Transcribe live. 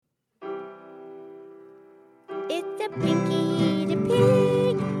It's the Pinky the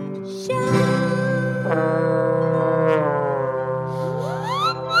Pig Show.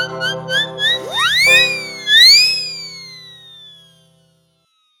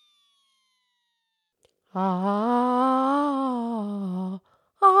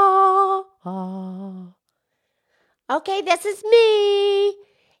 Okay, this is me.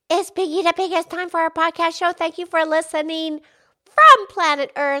 It's Piggy the Pig. It's time for our podcast show. Thank you for listening from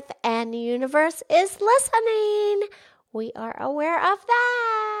planet Earth, and the universe is listening. We are aware of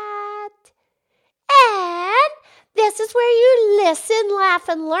that. And this is where you listen, laugh,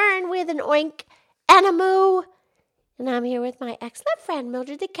 and learn with an oink and a moo. And I'm here with my excellent friend,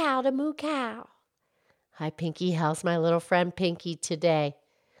 Mildred the Cow, the Moo Cow. Hi, Pinky. How's my little friend Pinky today?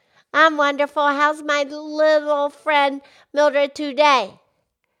 I'm wonderful. How's my little friend Mildred today?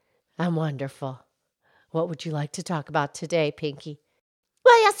 I'm wonderful. What would you like to talk about today, Pinky?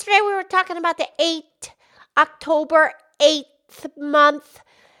 Well, yesterday we were talking about the October 8th month.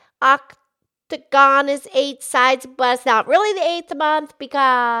 Octagon is 8 sides, but it's not really the 8th month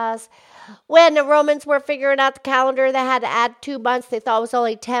because when the Romans were figuring out the calendar, they had to add 2 months. They thought it was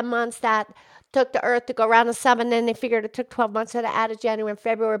only 10 months that took the Earth to go around the sun, and then they figured it took 12 months, so they added January and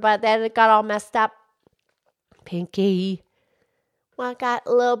February, but then it got all messed up. Pinky. Well, it got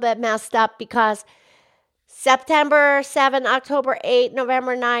a little bit messed up because September 7, October 8,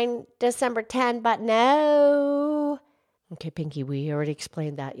 November 9, December 10, but no. Okay, Pinky, we already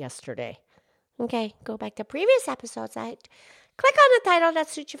explained that yesterday. Okay, go back to previous episodes. Click on the title that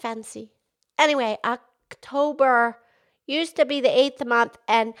suits your fancy. Anyway, October used to be the 8th month,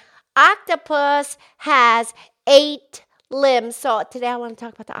 and octopus has 8 limbs. So today I want to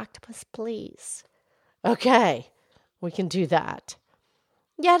talk about the octopus, please. Okay, we can do that.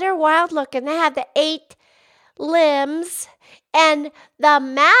 Yeah, they're wild looking. They have the 8 limbs, and the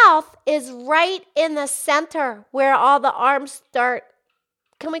mouth is right in the center where all the arms start.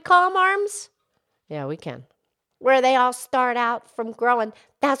 Can we call them arms? Yeah, we can. Where they all start out from growing.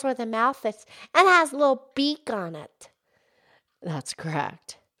 That's where the mouth is. And it has a little beak on it. That's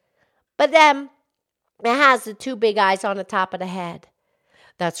correct. But then it has the 2 big eyes on the top of the head.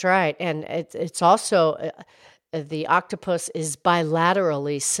 That's right. And it's also, the octopus is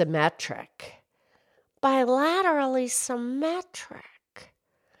bilaterally symmetric. Bilaterally symmetric.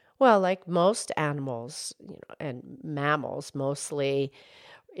 Well, like most animals, and mammals mostly,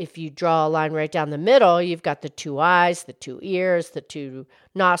 if you draw a line right down the middle, you've got the 2 eyes, the 2 ears, the 2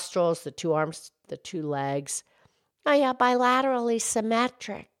 nostrils, the 2 arms, the 2 legs. Oh yeah, bilaterally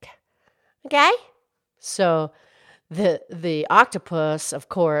symmetric. Okay? So the octopus, of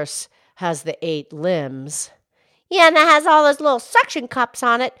course, has the 8 limbs. Yeah, and it has all those little suction cups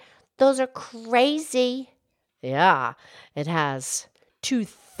on it. Those are crazy. Yeah, it has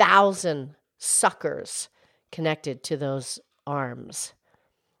 2,000 suckers connected to those arms.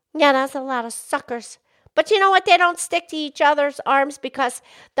 Yeah, that's a lot of suckers. But you know what? They don't stick to each other's arms because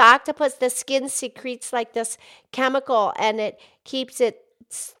the octopus, the skin secretes like this chemical, and it keeps it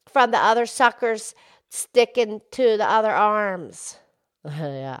from the other suckers sticking to the other arms.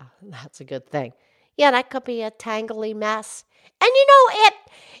 Yeah, that's a good thing. Yeah, that could be a tangly mess. And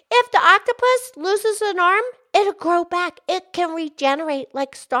if the octopus loses an arm, it'll grow back. It can regenerate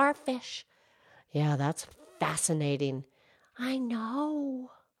like starfish. Yeah, that's fascinating. I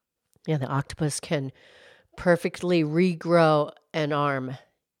know. Yeah, the octopus can perfectly regrow an arm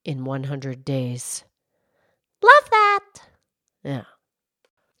in 100 days. Love that. Yeah.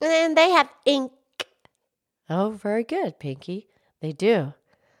 And they have ink. Oh, very good, Pinky. They do.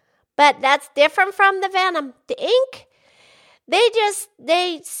 But that's different from the venom. The ink,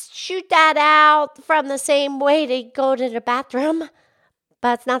 they shoot that out from the same way they go to the bathroom.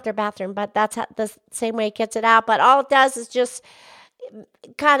 But it's not their bathroom, but that's the same way it gets it out. But all it does is just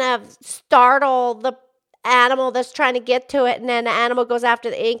kind of startle the animal that's trying to get to it, and then the animal goes after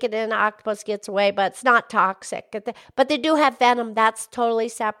the ink, and then the octopus gets away, but it's not toxic. But they do have venom. That's totally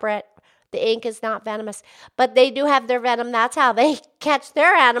separate. The ink is not venomous, but they do have their venom. That's how they catch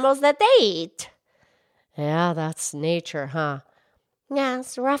their animals that they eat. Yeah, that's nature, huh? Yeah,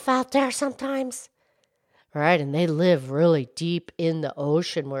 it's rough out there sometimes. Right, and they live really deep in the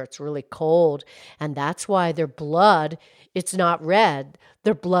ocean where it's really cold, and that's why their blood, it's not red.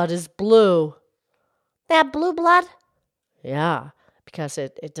 Their blood is blue. They have blue blood? Yeah, because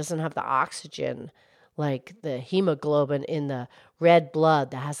it doesn't have the oxygen like the hemoglobin in the red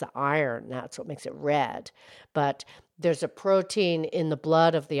blood that has the iron. That's what makes it red. But there's a protein in the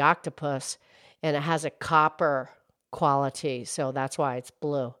blood of the octopus, and it has a copper quality, so that's why it's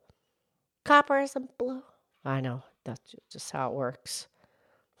blue. Copper isn't blue. I know. That's just how it works.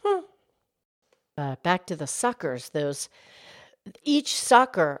 Back to the suckers. Each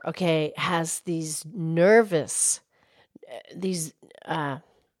sucker, has these nervous. These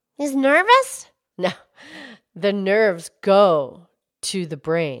He's nervous? No, the nerves go to the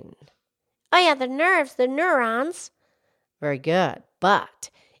brain. Oh yeah, the nerves, the neurons. Very good.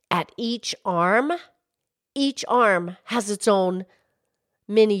 But at each arm has its own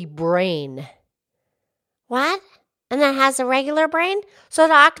mini brain. What? And that has a regular brain? So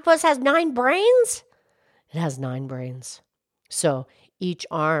the octopus has 9 brains? It has 9 brains. So each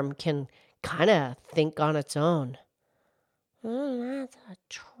arm can kind of think on its own. That's a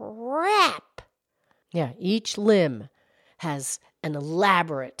trap. Yeah, each limb has an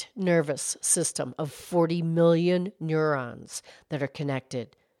elaborate nervous system of 40 million neurons that are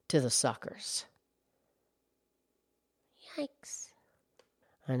connected to the suckers. Yikes.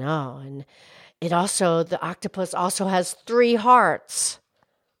 I know. And the octopus also has 3 hearts.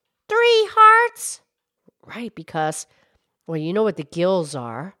 3 hearts? Right, because, you know what the gills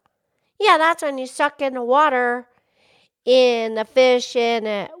are. Yeah, that's when you suck in the water in the fish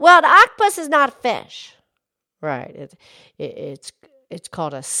the octopus is not a fish. Right. It's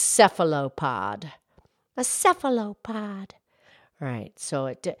called a cephalopod. A cephalopod. Right. So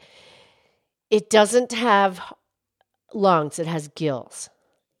it doesn't have lungs. It has gills.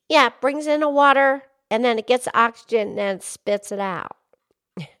 Yeah, it brings in the water, and then it gets the oxygen, and then it spits it out.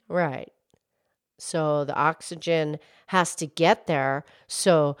 Right. So the oxygen has to get there.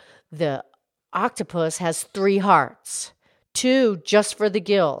 So the octopus has 3 hearts. 2 just for the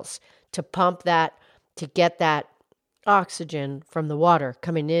gills to pump that, to get that oxygen from the water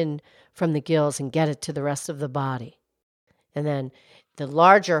coming in from the gills and get it to the rest of the body. And then the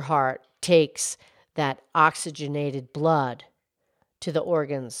larger heart takes that oxygenated blood to the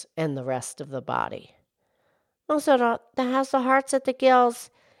organs and the rest of the body. Also, that has the hearts at the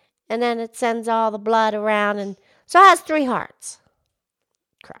gills, and then it sends all the blood around, and so it has 3 hearts.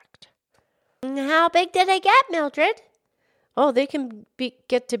 Correct. How big did they get, Mildred? Oh, they can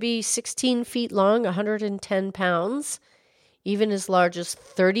get to be 16 feet long, 110 pounds, even as large as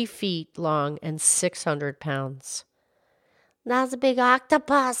 30 feet long and 600 pounds. That's a big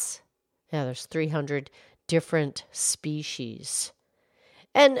octopus. Yeah, there's 300 different species.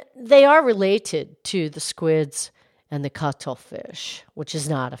 And they are related to the squids and the cuttlefish, which is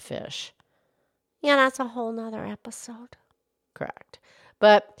not a fish. Yeah, that's a whole nother episode. Correct.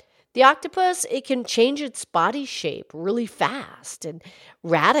 But the octopus, it can change its body shape really fast and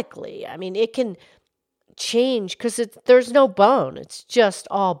radically. I mean, it can change because there's no bone. It's just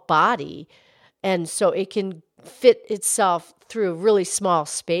all body. And so it can fit itself through really small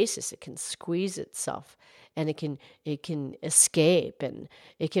spaces. It can squeeze itself, and it can escape, and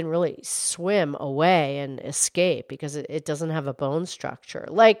it can really swim away and escape because it doesn't have a bone structure.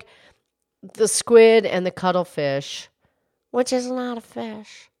 Like the squid and the cuttlefish, which is not a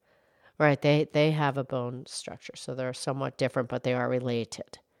fish. Right, they have a bone structure, so they're somewhat different, but they are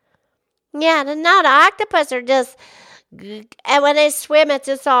related. Yeah, the octopus are just, and when they swim, it's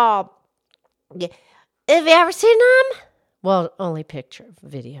just all. Have you ever seen them? Well, only picture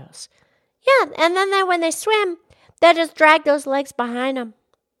videos. Yeah, and then when they swim, they just drag those legs behind them.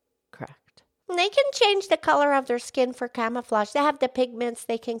 Correct. And they can change the color of their skin for camouflage. They have the pigments,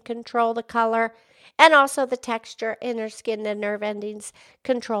 they can control the color. And also the texture in their skin, the nerve endings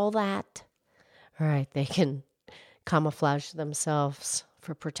control that. Right, they can camouflage themselves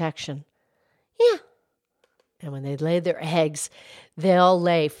for protection. Yeah. And when they lay their eggs,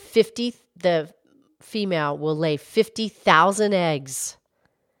 the female will lay 50,000 eggs.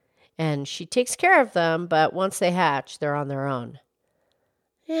 And she takes care of them, but once they hatch, they're on their own.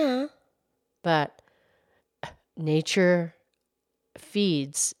 Yeah. But nature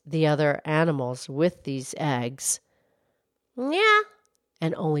feeds the other animals with these eggs. Yeah.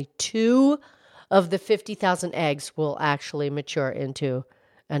 And only 2 of the 50,000 eggs will actually mature into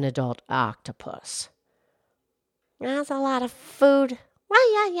an adult octopus. That's a lot of food.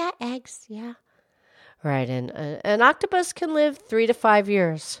 Well, yeah, eggs, yeah. Right, and an octopus can live 3 to 5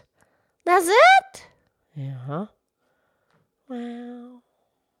 years. That's it? Yeah. Wow.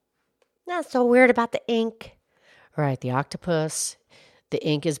 That's so weird about the ink. Right, the octopus, the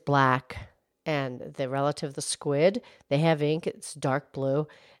ink is black, and the relative, the squid, they have ink, it's dark blue,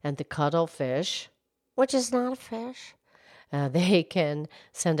 and the cuttlefish, which is not a fish, they can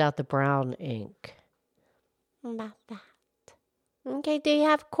send out the brown ink. About that. Okay, do you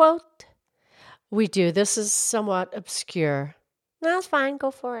have a quote? We do. This is somewhat obscure. That's fine,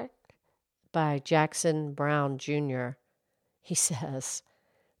 go for it. By Jackson Brown Jr. He says,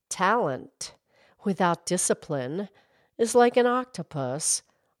 "Talent without discipline is like an octopus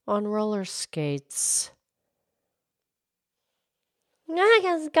on roller skates.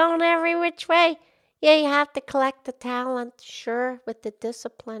 It's going every which way. Yeah, you have to collect the talent, sure, with the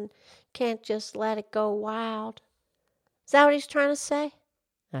discipline. Can't just let it go wild. Is that what he's trying to say?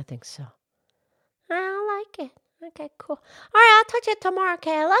 I think so. I like it. Okay, cool. All right, I'll touch it tomorrow,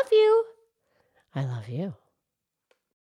 okay? I love you. I love you.